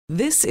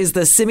This is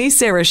the Simi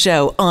Sara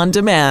Show on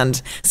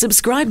demand.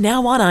 Subscribe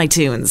now on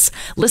iTunes.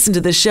 Listen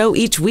to the show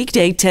each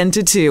weekday 10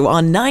 to 2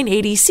 on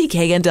 980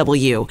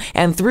 CKNW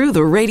and through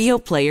the Radio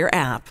Player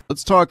app.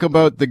 Let's talk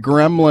about the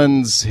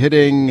gremlins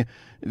hitting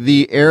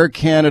the Air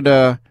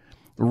Canada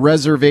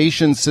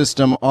reservation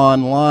system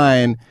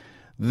online.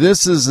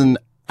 This is an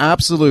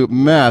absolute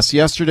mess.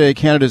 Yesterday,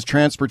 Canada's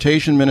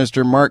Transportation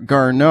Minister, Marc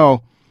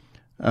Garneau,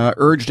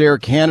 urged Air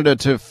Canada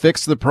to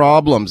fix the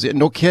problems.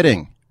 No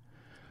kidding.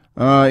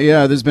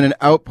 There's been an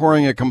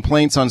outpouring of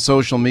complaints on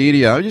social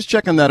media. I'm just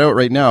checking that out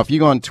right now. If you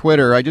go on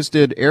Twitter, I just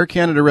did Air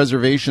Canada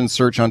reservation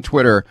search on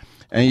Twitter,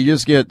 and you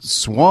just get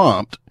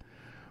swamped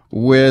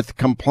with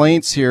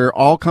complaints here,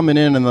 all coming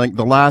in like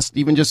the last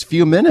even just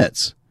few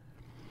minutes.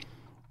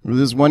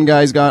 This one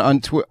guy's got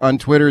on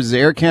Twitter, is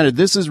Air Canada,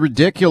 this is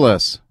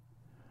ridiculous.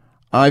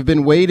 I've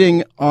been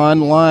waiting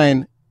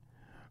online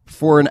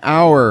for an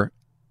hour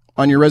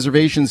on your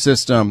reservation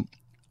system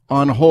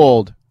on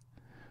hold.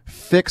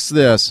 Fix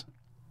this.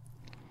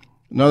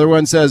 Another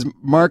one says,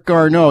 Marc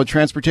Garneau,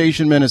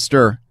 Transportation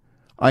Minister,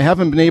 I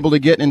haven't been able to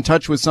get in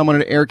touch with someone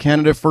at Air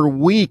Canada for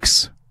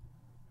weeks.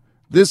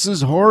 This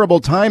is horrible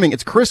timing.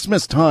 It's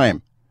Christmas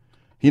time.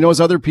 He knows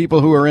other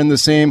people who are in the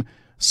same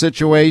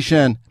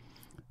situation.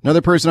 Another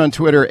person on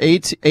Twitter,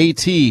 AT,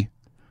 I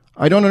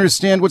don't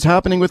understand what's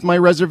happening with my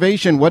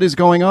reservation. What is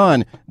going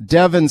on?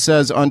 Devin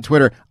says on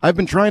Twitter, I've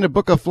been trying to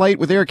book a flight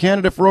with Air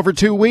Canada for over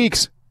 2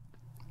 weeks.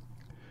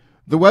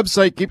 The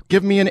website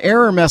give me an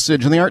error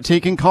message and they aren't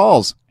taking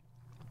calls.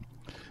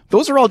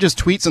 Those are all just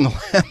tweets in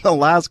the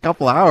last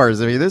couple hours.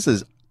 I mean, this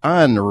is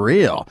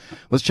unreal.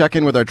 Let's check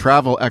in with our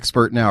travel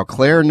expert now,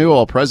 Claire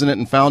Newell, president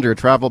and founder of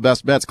Travel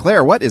Best Bets.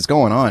 Claire, what is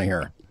going on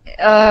here?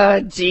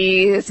 Oh,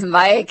 geez,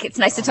 Mike, it's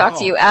nice to talk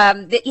to you.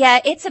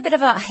 It's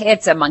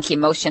it's a monkey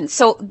motion.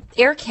 So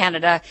Air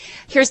Canada,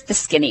 here's the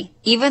skinny.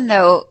 Even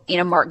though,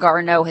 Marc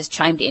Garneau has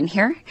chimed in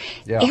here,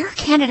 Air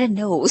Canada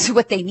knows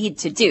what they need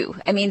to do.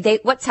 I mean,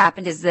 what's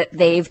happened is that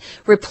they've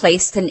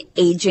replaced an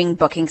aging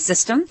booking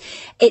system.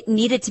 It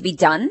needed to be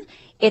done.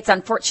 It's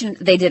unfortunate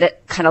they did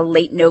it kind of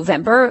late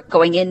November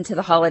going into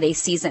the holiday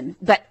season.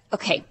 But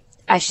okay,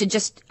 I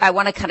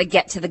want to kind of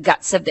get to the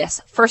guts of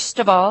this. First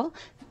of all,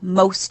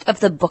 most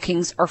of the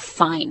bookings are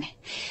fine.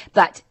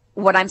 But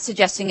what I'm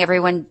suggesting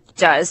everyone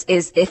does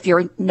is if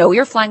you're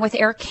flying with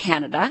Air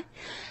Canada,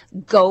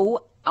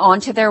 go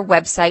onto their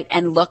website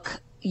and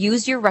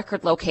use your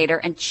record locator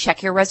and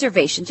check your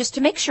reservation just to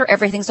make sure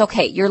everything's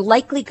okay. You're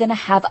likely going to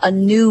have a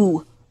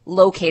new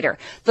locator.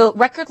 The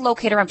record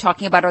locator I'm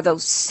talking about are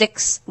those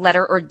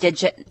 6-letter or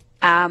digit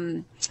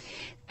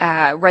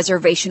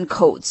reservation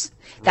codes.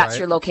 That's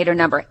your locator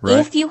number. Right.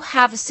 If you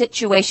have a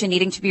situation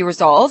needing to be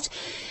resolved,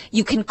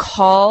 you can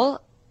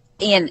call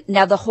in.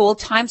 Now, the hold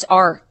times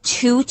are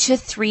 2 to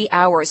 3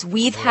 hours.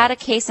 We've had a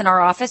case in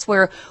our office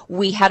where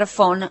we had a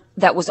phone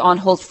that was on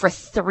hold for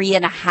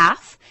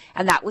 3.5,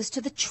 and that was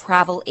to the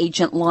travel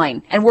agent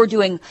line. And we're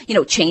doing,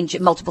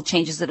 multiple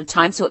changes at a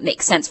time, so it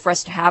makes sense for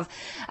us to have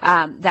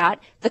that.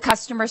 The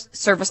customer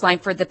service line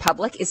for the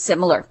public is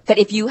similar. But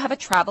if you have a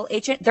travel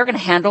agent, they're going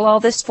to handle all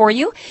this for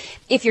you.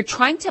 If you're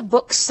trying to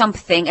book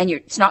something and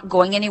it's not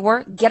going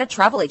anywhere, get a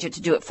travel agent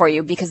to do it for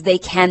you because they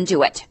can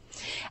do it.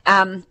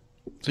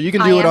 So you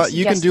can do it.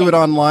 You can do it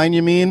online.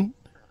 You mean?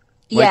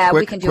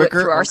 We can do it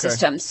through our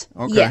systems.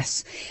 Okay.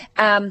 Yes.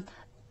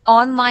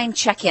 Online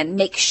check-in.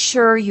 Make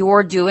sure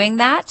you're doing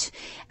that.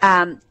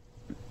 Do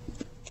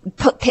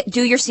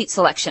your seat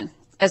selection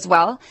as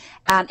well.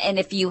 And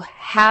if you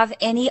have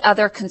any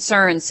other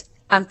concerns,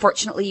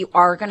 unfortunately, you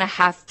are going to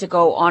have to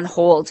go on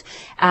hold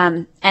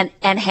and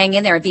hang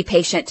in there and be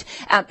patient.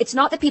 It's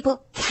not that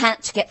people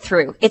can't get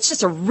through. It's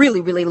just a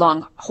really, really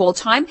long hold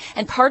time.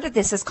 And part of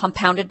this is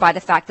compounded by the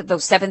fact that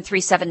those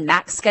 737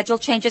 MAX schedule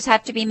changes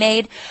had to be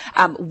made,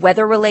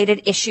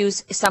 weather-related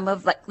issues. Some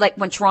of, like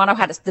when Toronto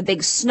had the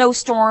big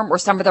snowstorm or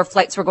some of their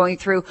flights were going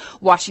through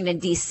Washington,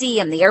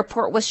 D.C., and the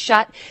airport was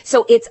shut.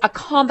 So it's a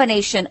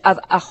combination of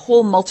a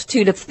whole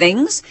multitude of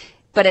things.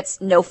 But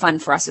it's no fun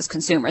for us as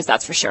consumers,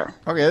 that's for sure.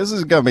 Okay, this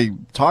is going to be,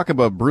 talk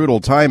about brutal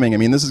timing. I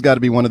mean, this has got to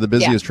be one of the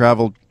busiest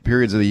travel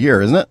periods of the year,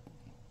 isn't it?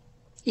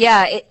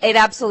 Yeah, it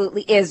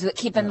absolutely is. But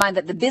keep in mind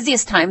that the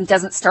busiest time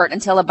doesn't start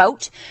until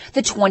about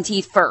the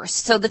 21st.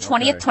 So the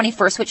 20th,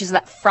 21st, which is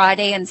that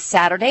Friday and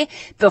Saturday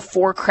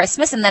before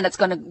Christmas, and then it's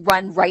going to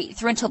run right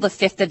through until the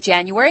 5th of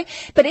January.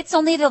 But it's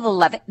only the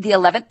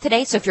 11th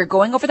today. So if you're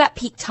going over that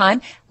peak time,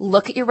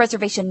 look at your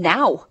reservation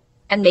now.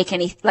 And make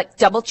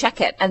double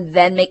check it and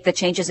then make the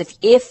changes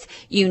if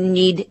you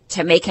need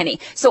to make any.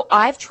 So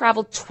I've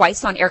traveled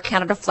twice on Air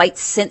Canada flights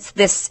since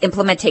this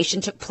implementation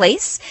took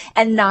place,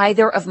 and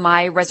neither of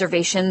my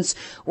reservations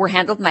were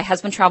handled. My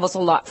husband travels a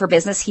lot for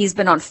business. He's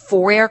been on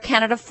 4 Air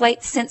Canada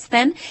flights since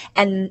then,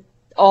 and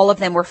all of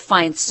them were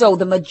fine. So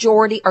the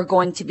majority are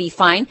going to be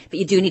fine, but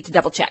you do need to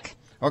double check.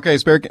 Okay,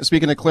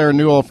 speaking to Claire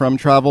Newell from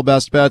Travel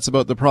Best Bets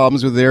about the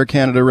problems with Air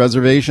Canada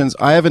reservations,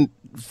 I haven't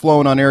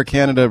flown on Air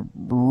Canada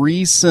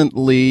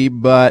recently,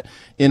 but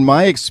in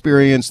my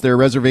experience, their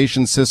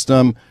reservation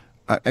system,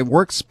 it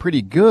works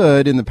pretty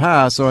good in the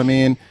past. So, I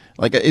mean,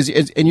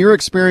 in your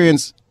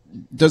experience,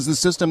 does the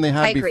system they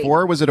had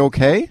before, was it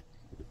okay?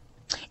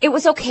 It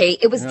was okay.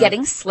 It was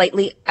getting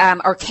slightly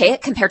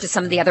archaic compared to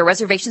some of the other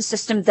reservation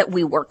systems that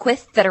we work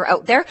with that are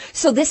out there.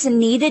 So this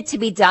needed to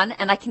be done.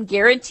 And I can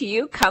guarantee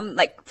you, come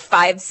like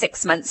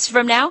 5-6 months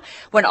from now,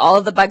 when all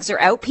of the bugs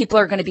are out, people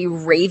are going to be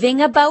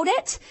raving about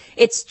it.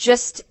 It's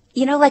just,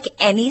 like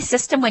any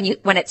system,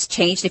 when it's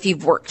changed, if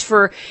you've worked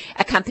for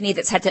a company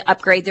that's had to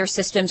upgrade their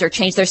systems or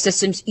change their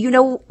systems,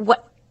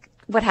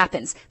 what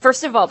happens?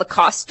 First of all, the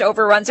cost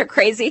overruns are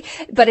crazy,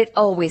 but it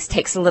always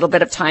takes a little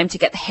bit of time to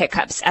get the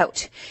hiccups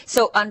out.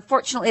 So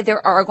unfortunately,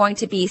 there are going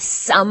to be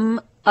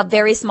a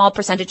very small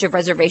percentage of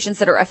reservations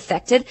that are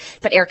affected,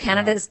 but Air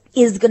Canada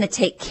is going to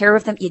take care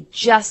of them. You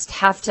just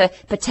have to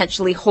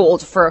potentially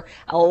hold for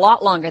a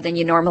lot longer than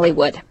you normally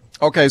would.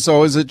 Okay,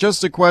 so is it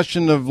just a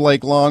question of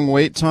like long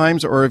wait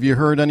times, or have you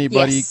heard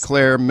anybody,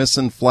 Claire,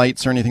 missing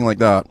flights or anything like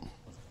that?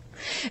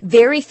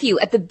 Very few.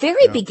 At the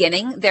very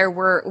beginning,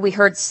 we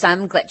heard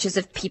some glitches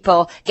of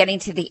people getting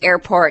to the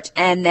airport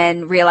and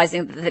then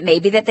realizing that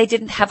maybe that they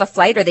didn't have a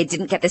flight or they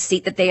didn't get the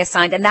seat that they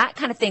assigned. And that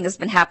kind of thing has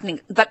been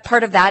happening. But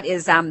part of that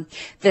is,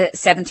 the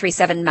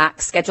 737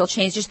 MAX schedule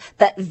changes,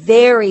 but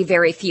very,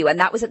 very few. And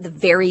that was at the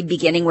very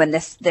beginning when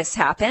this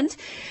happened.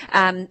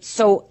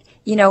 So,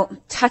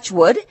 touch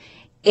wood,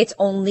 it's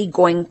only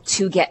going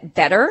to get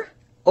better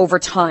over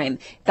time.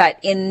 But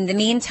in the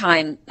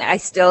meantime, I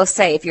still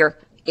say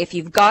if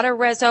you've got a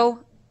reso,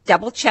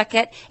 double check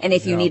it. And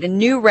if you need a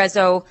new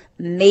reso,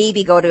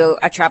 maybe go to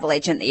a travel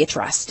agent that you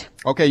trust.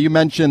 Okay, you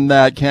mentioned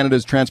that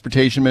Canada's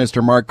Transportation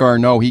Minister, Marc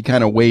Garneau, he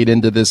kind of weighed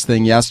into this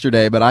thing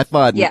yesterday, but I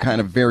thought in kind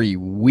of very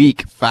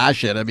weak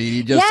fashion. I mean,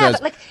 he just says,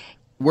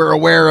 we're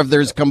aware of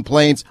there's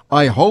complaints.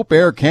 I hope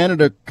Air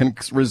Canada can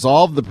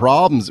resolve the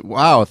problems.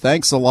 Wow,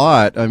 thanks a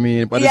lot. I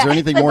mean, but is there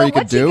anything more you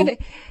could do?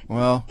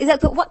 Well,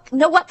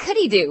 what could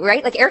he do,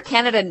 right? Like Air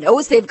Canada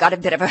knows they've got a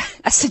bit of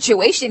a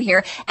situation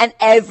here, and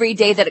every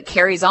day that it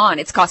carries on,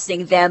 it's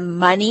costing them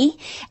money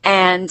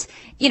and,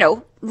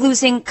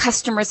 losing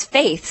customers'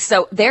 faith.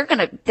 So they're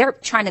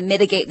trying to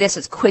mitigate this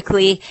as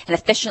quickly and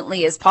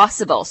efficiently as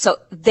possible. So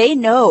they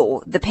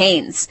know the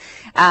pains.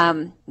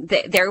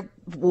 They're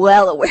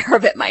well aware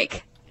of it,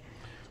 Mike.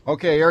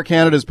 Okay, Air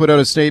Canada's put out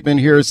a statement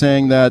here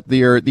saying that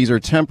these are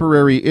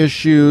temporary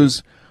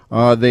issues.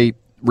 They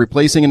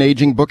replacing an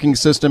aging booking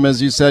system,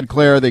 as you said,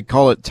 Claire. They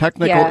call it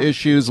technical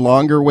issues,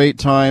 longer wait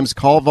times,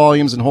 call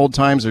volumes and hold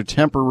times are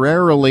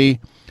temporarily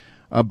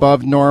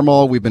above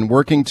normal. We've been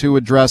working to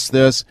address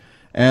this,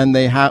 and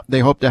they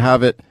hope to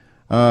have it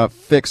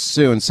fixed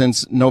soon.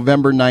 Since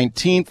November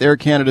 19th, Air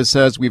Canada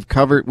says we've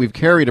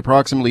carried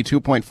approximately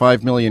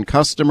 2.5 million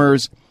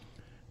customers.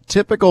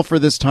 Typical for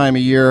this time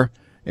of year,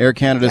 Air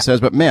Canada says,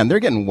 but man, they're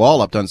getting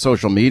walloped on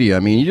social media. I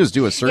mean, you just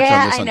do a search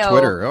on this on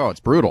Twitter. Oh, it's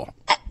brutal.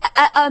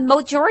 A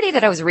majority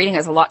that I was reading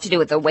has a lot to do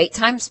with the wait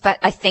times, but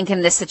I think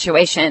in this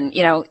situation,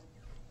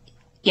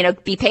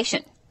 be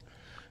patient.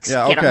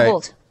 Get on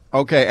hold.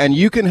 Okay, and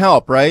you can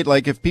help, right?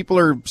 Like if people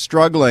are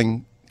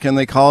struggling, can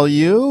they call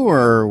you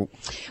or?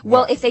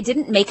 Well, if they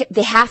didn't make it,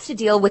 they have to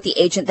deal with the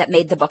agent that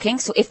made the booking.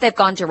 So if they've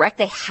gone direct,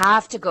 they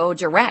have to go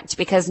direct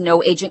because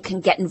no agent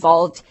can get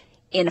involved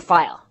in a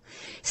file.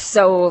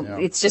 So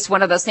it's just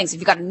one of those things. If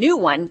you've got a new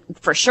one,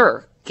 for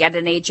sure, get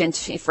an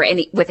agent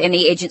with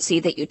any agency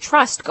that you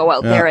trust. Go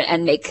out there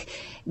and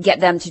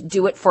get them to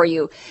do it for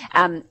you.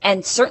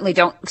 And certainly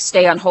don't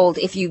stay on hold.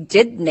 If you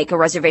did make a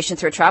reservation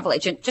through a travel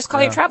agent, just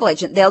call your travel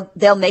agent.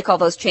 They'll make all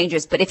those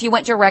changes. But if you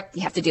went direct,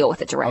 you have to deal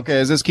with it direct.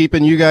 Okay. Is this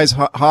keeping you guys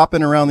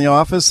hopping around the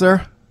office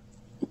there?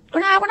 We're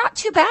not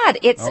too bad.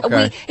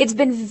 It's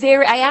been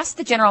very, I asked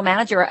the general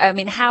manager, I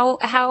mean,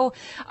 how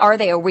are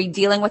they? Are we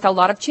dealing with a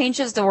lot of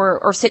changes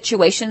or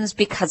situations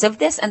because of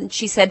this? And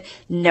she said,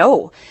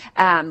 no,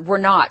 we're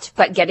not,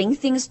 but getting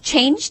things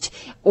changed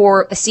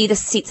or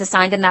seats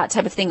assigned and that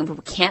type of thing. If we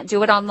can't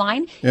do it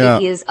online,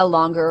 it is a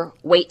longer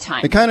wait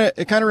time. It kind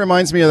of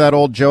reminds me of that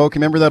old joke.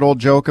 Remember that old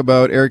joke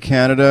about Air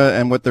Canada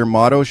and what their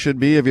motto should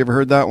be? Have you ever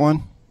heard that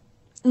one?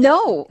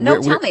 No,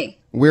 tell me.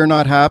 We're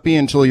not happy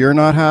until you're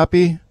not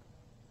happy.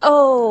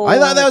 Oh, I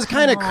thought that was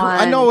kind of cruel.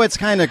 I know it's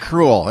kind of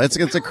cruel. It's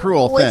a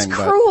cruel thing. It's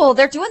cruel.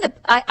 They're doing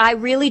I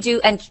really do.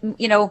 And,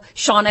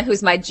 Shauna,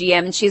 who's my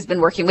GM, and she's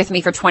been working with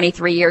me for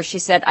 23 years. She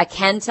said, I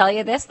can tell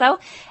you this, though.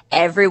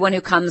 Everyone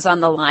who comes on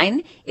the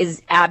line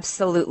is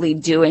absolutely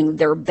doing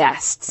their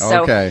best.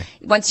 So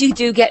once you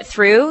do get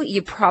through,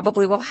 you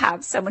probably will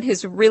have someone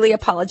who's really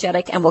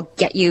apologetic and will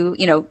get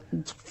you,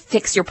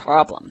 fix your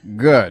problem.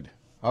 Good.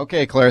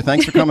 Okay, Claire,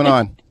 thanks for coming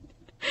on.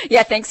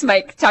 Yeah, thanks,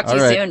 Mike. Talk to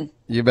you soon.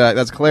 You bet.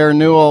 That's Claire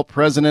Newell,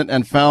 president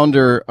and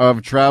founder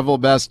of Travel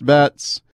Best Bets.